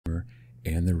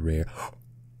and the rare.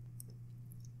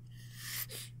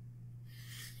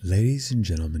 Ladies and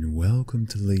gentlemen, welcome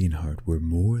to Leonhart. We're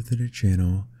more than a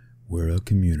channel, we're a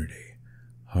community.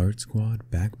 Heart Squad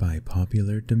back by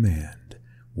popular demand.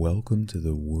 Welcome to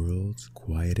the world's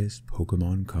quietest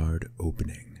Pokemon card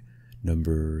opening.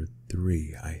 Number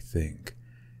 3, I think.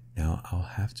 Now I'll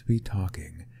have to be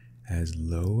talking as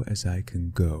low as I can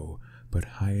go, but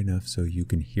high enough so you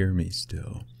can hear me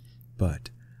still. But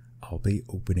I'll be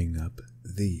opening up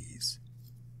these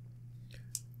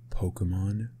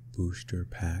Pokemon booster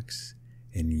packs,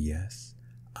 and yes,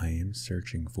 I am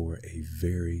searching for a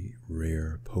very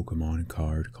rare Pokemon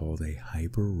card called a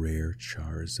hyper rare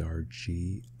Charizard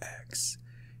GX.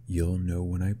 You'll know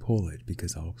when I pull it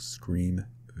because I'll scream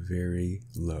very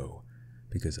low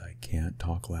because I can't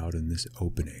talk loud in this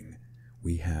opening.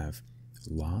 We have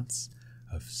lots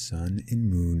of Sun and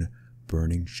Moon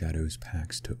Burning Shadows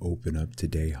packs to open up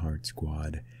today, Heart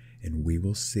Squad, and we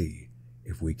will see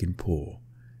if we can pull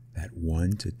that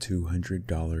 $100 to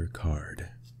 $200 card.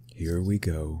 Here we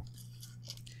go.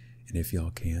 And if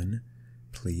y'all can,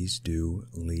 please do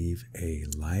leave a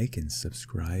like and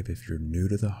subscribe if you're new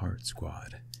to the Heart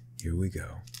Squad. Here we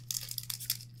go.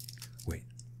 Wait.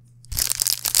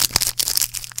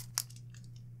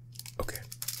 Okay.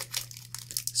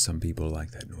 Some people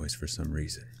like that noise for some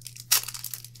reason.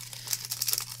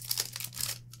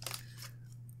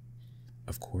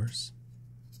 Of course,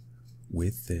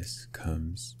 with this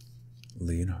comes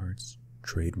Leonhart's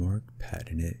trademark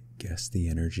patented Guess the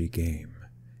Energy game.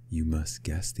 You must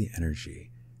guess the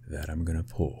energy that I'm gonna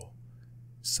pull.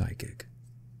 Psychic.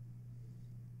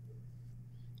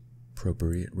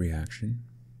 Appropriate reaction.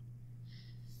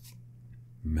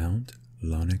 Mount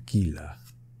Lanakila.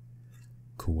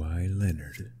 Kawhi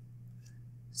Leonard.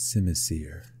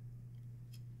 Simisear.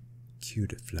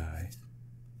 Cutiefly.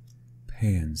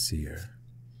 Pansear.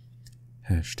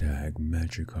 Hashtag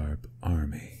Magikarp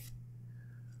Army.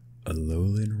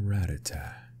 Alolan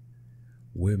Rattata.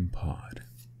 Wimpod.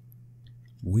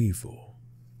 Weevil.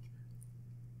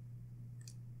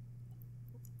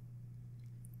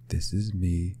 This is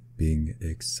me being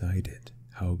excited.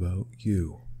 How about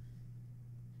you?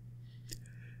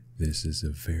 This is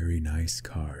a very nice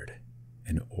card.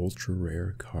 An ultra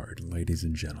rare card, ladies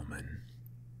and gentlemen.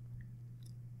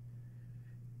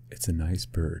 It's a nice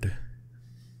bird.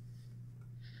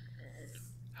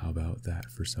 How about that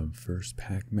for some first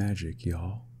pack magic,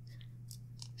 y'all?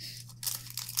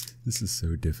 This is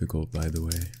so difficult, by the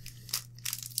way.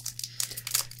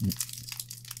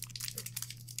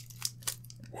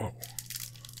 Whoa.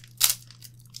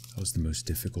 That was the most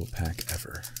difficult pack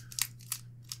ever.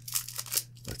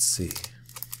 Let's see.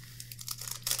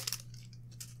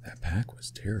 That pack was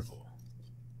terrible.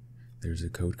 There's a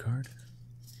code card.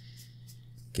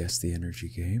 Guess the energy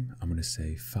game. I'm going to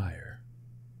say fire.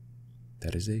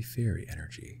 That is a fairy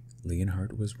energy.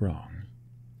 Leonhart was wrong.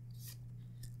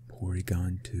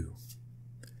 Porygon 2.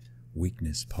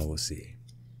 Weakness policy.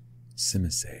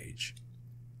 Simisage.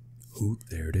 Oop,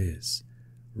 there it is.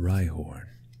 Rhyhorn.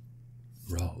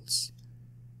 Ralts.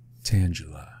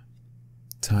 Tangela.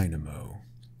 Tynamo.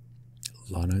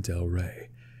 Lana Del Rey.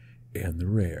 And the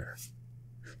rare.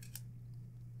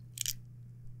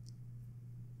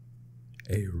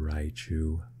 A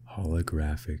Raichu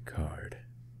holographic card.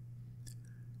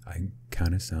 I'm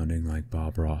kind of sounding like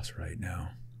Bob Ross right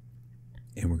now.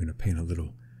 And we're going to paint a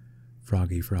little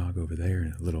froggy frog over there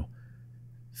and a little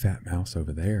fat mouse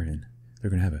over there, and they're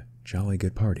going to have a jolly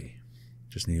good party.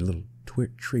 Just need a little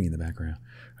tree in the background.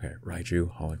 Okay,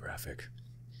 Raichu holographic.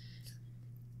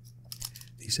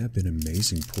 These have been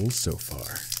amazing pulls so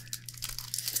far.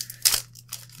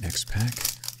 Next pack.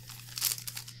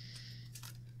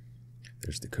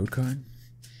 There's the code card.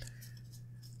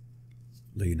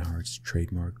 Leonhart's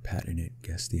trademark patented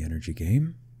Guess the Energy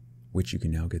game, which you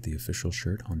can now get the official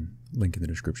shirt on link in the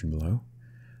description below.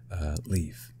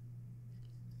 Leave.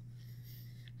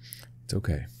 It's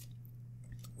okay.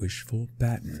 Wishful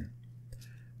Baton.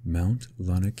 Mount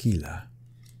Lanakila.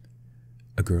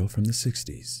 A Girl from the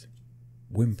 60s.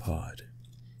 Wimpod.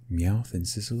 Meowth in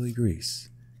Sicily, Greece.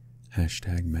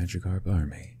 Hashtag Magikarp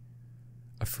Army.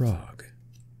 A Frog.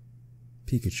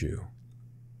 Pikachu.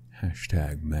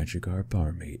 Hashtag Magikarp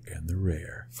Army, and the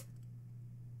rare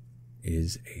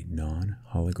is a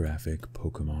non-holographic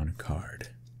Pokemon card.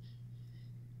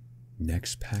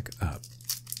 Next pack up.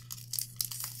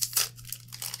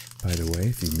 By the way,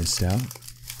 if you missed out,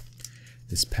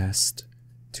 this past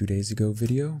 2 days ago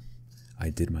video, I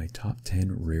did my top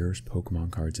 10 rarest Pokemon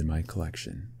cards in my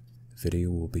collection. The video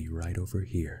will be right over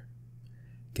here.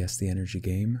 Guess the energy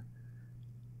game.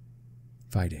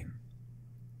 Fighting.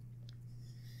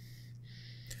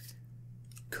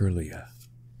 Curlia,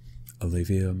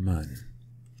 Olivia Munn,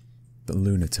 the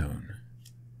Lunatone,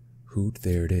 Hoot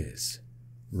There It Is,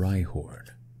 Rhyhorn,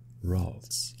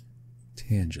 Ralts,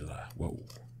 Tangela, whoa,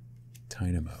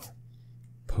 Tynamo,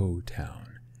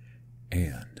 Po-Town,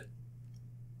 and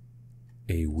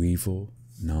a Weevil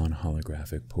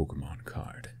non-holographic Pokemon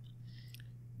card.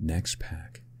 Next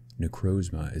pack,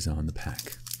 Necrozma is on the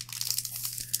pack.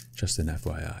 Just an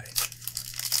FYI.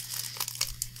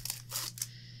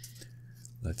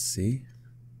 Let's see.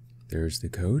 There's the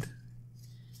code.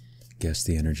 Guess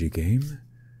the energy game.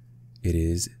 It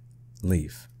is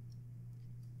Leaf.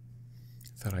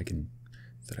 Thought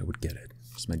I would get it.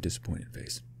 It's my disappointed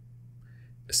face.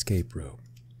 Escape Rope,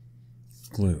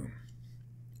 Gloom,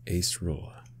 Ace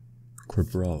Rolla,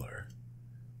 Crabrawler,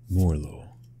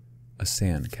 Morlo, a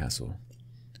Sandcastle,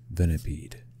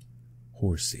 Venipede,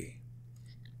 Horsey.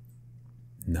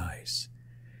 Nice.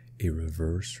 A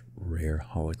reverse rare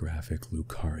holographic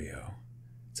Lucario.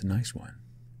 It's a nice one.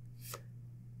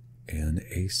 And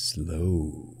a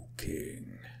Slow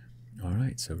King.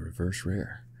 Alright, so reverse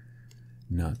rare.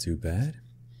 Not too bad.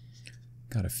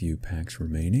 Got a few packs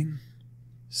remaining.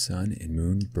 Sun and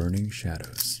Moon Burning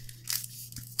Shadows.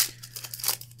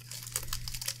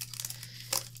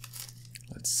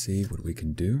 Let's see what we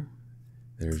can do.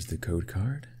 There's the code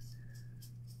card.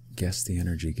 Guess the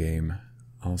energy game.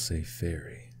 I'll say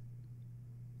Fairy.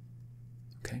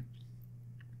 Okay.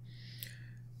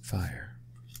 Fire.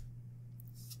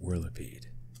 Whirlipede.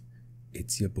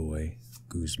 It's Your Boy,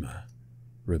 Guzma.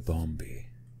 Ribombi.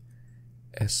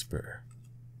 Esper.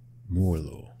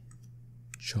 Morlo.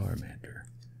 Charmander.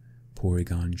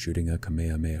 Porygon shooting a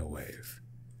Kamehameha wave.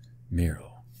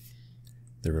 Meryl.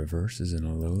 The reverse is an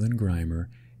Alolan Grimer,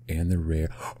 and the rare...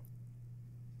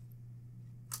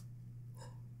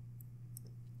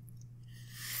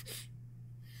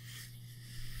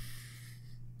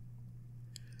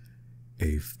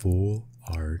 a full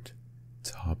art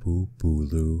Tapu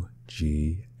Bulu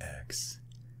GX.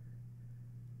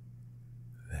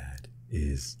 That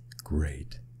is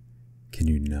great. Can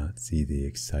you not see the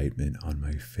excitement on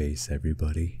my face,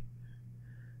 everybody?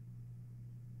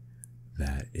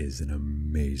 That is an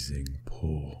amazing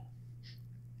pull.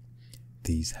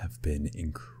 These have been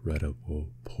incredible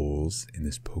pulls in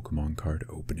this Pokemon card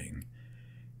opening.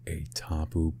 A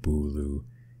Tapu Bulu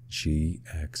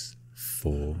GX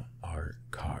full art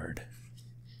card.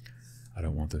 I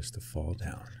don't want this to fall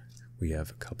down. We have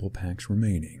a couple packs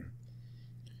remaining.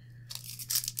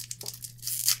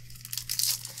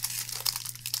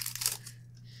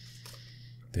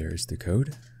 There's the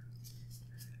code.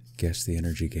 Guess the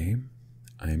energy game.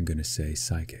 I am going to say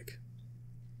Psychic.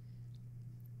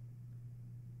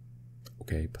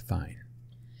 Okay, but fine.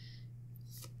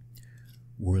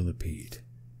 Whirlipede.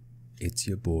 It's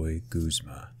Your Boy,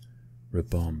 Guzma.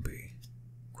 Ribombi.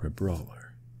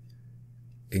 Crabrawler.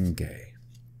 Ingay.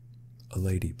 A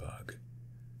Ladybug.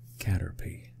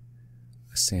 Caterpie.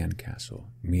 A Sandcastle.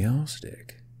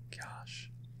 Meowstic.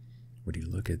 Gosh. Would you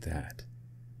look at that?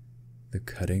 The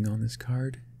cutting on this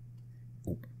card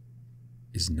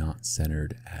is not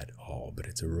centered at all, but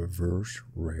it's a reverse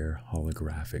rare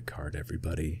holographic card,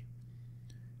 everybody.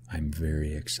 I'm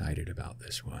very excited about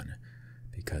this one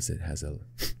because it has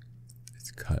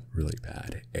it's cut really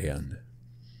bad, and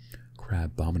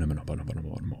Crab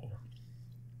Abominable.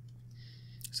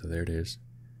 So there it is.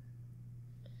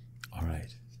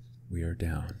 Alright, we are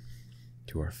down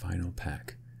to our final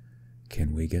pack.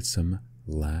 Can we get some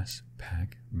last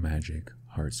pack magic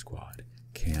Heart Squad?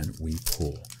 Can we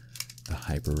pull the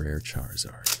hyper rare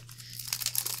Charizard?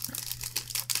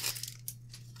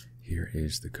 Here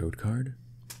is the code card.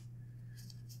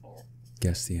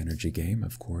 Guess the energy game,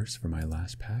 of course. For my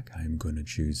last pack, I am going to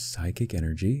choose Psychic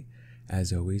Energy.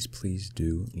 As always, please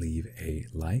do leave a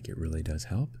like. It really does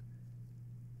help.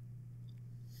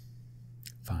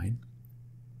 Fine.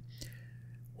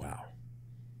 Wow.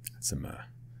 That's some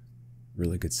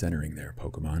really good centering there,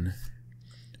 Pokemon.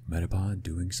 Metapod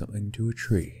doing something to a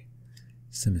tree.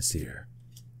 Simisear.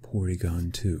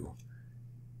 Porygon 2.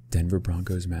 Denver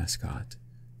Broncos mascot.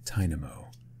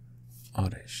 Tynamo.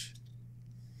 Oddish.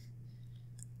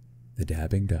 The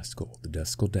Dabbing Duskull. The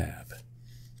Duskull Dab.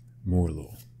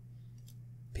 Morlo.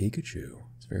 Pikachu.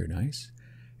 It's very nice.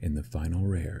 And the final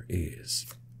rare is...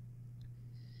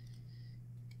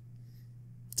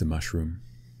 it's a mushroom.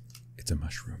 It's a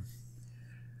mushroom.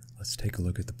 Let's take a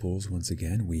look at the pulls once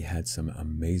again. We had some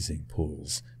amazing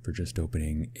pulls for just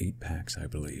opening 8 packs, I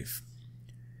believe.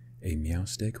 A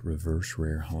Meowstic reverse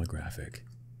rare holographic.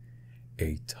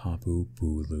 A Tapu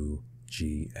Bulu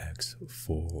GX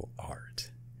full art.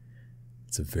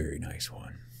 It's a very nice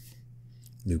one.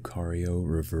 Lucario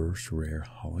reverse rare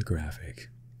holographic.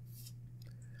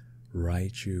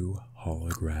 Raichu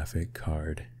holographic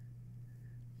card.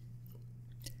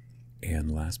 And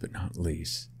last but not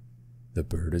least, the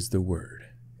bird is the word,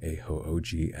 a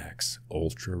Ho-Oh-GX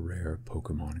ultra rare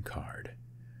Pokemon card.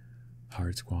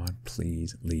 Heart Squad,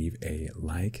 please leave a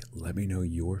like. Let me know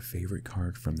your favorite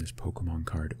card from this Pokemon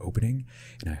card opening,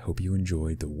 and I hope you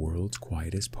enjoyed the world's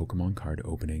quietest Pokemon card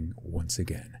opening once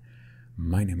again.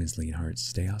 My name is Leonhart.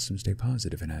 Stay awesome, stay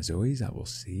positive, and as always, I will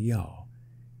see y'all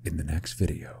in the next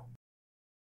video.